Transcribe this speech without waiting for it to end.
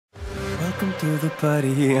Welcome to the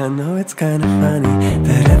party. I know it's kinda funny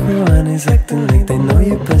that everyone is acting like they know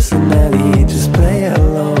your personality. Just play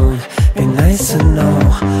along, be nice and know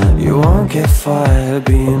you won't get fired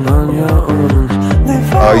being on your own.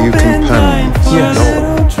 They've all been dying for a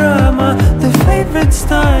little drama. The favorite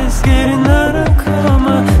stars getting out of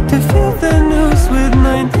coma. To feel the news with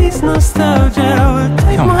 90s nostalgia would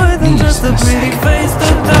take more than just a pretty face to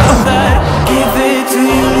tell that. Give it to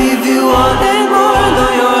you, leave you wanting more.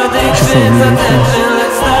 Know your addiction's attention,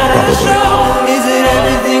 let's start a show. Is it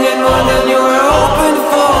everything and more than you were hoping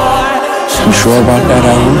for? You sure about that,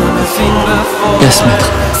 Armand? Yes,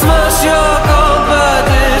 maître. Smash your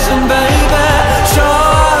competition, baby. Show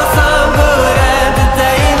some good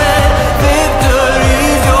entertainment.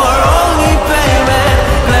 Victory's your only payment.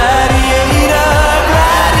 Gladiator,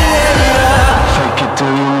 gladiator. Fake it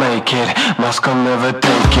till you make it. Mask will never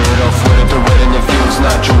take it off. With the wait and it feels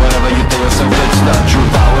not true. Whatever you think yourself, it's not true.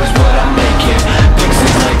 Power is what I make it.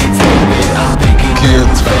 Pixels like it's David. I'm thinking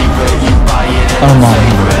it's favorite. You buy it and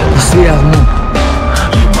Armand, c'est Armand.